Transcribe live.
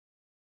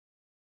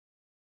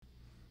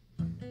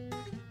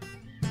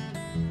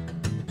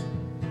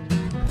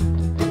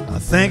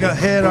think I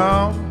head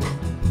off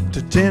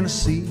to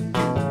Tennessee,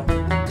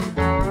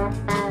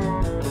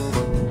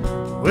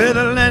 where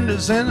the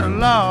lenders and the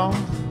law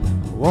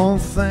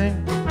won't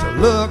think to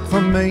look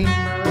for me.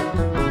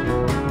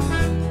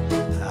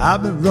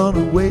 I've been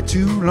running way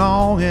too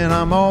long and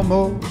I'm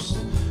almost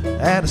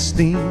out of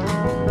steam,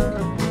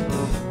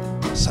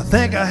 so I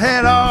think I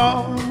head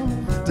off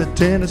to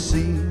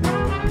Tennessee.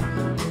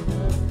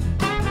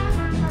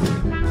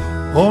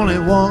 Only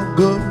one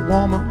good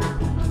woman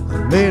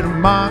that made a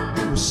mark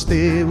will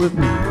stay with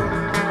me.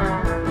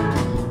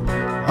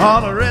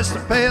 All the rest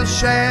are pale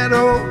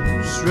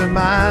shadows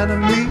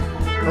reminding me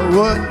of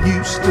what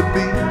used to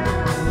be.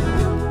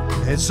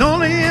 It's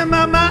only in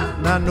my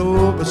mind, I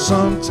know, but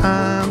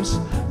sometimes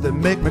they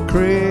make me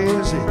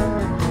crazy.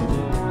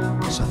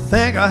 So I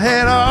think I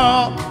head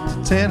off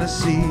to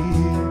Tennessee.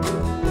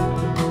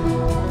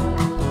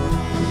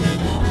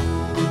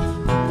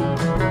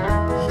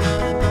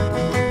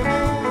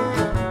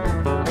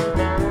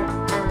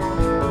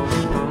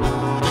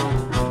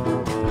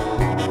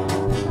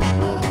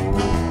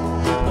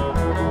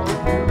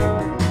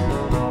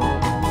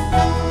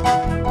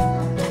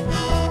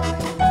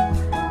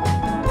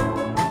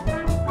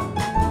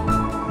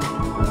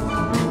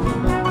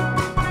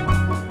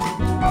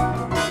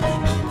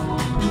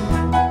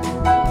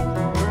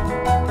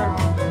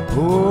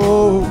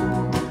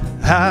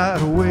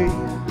 Hide away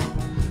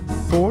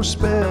for a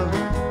spell,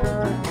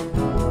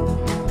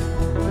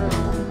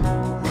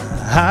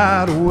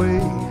 hide away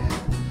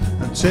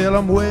until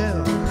I'm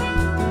well.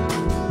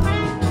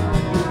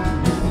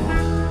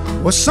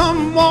 Well,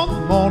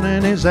 someone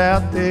morning is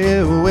out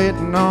there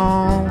waiting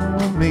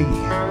on me,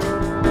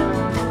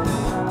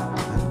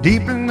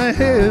 deep in the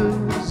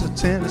hills of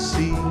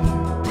Tennessee.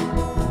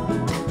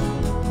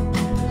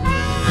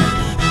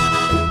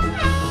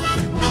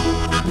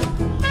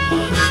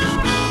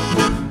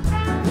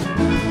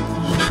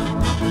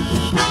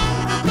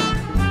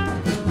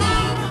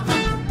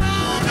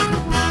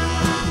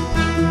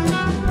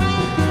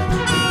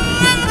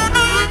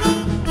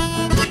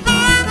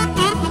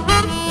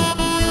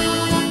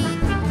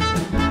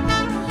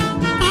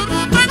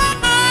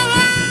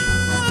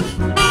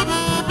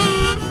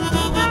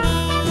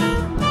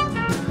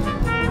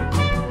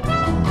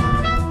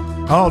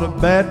 All the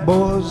bad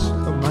boys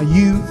of my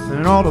youth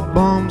and all the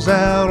bums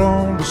out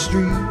on the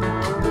street,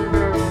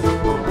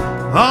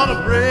 all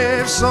the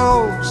brave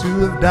souls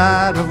who have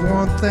died of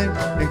one thing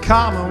in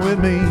common with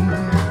me.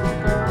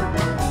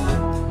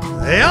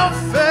 They all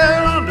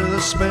fell under the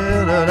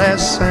spell of that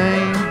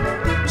same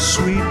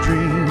sweet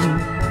dream,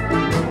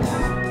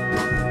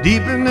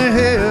 deep in the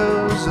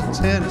hills of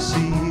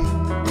Tennessee.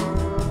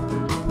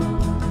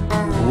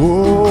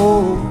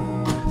 Oh,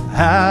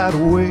 hide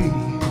away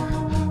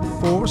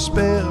for a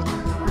spell,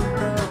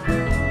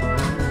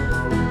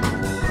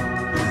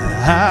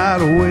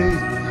 hide away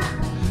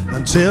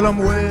until I'm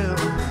well.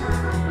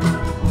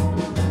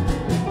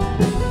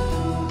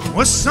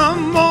 Well,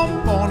 some more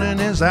morning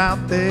is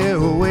out there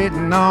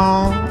waiting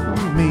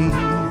on me,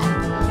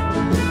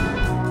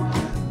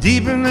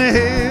 deep in the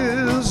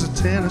hills of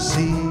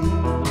Tennessee.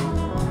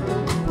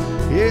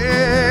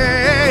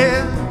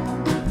 Yeah,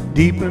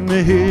 deep in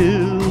the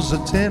hills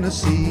of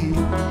Tennessee.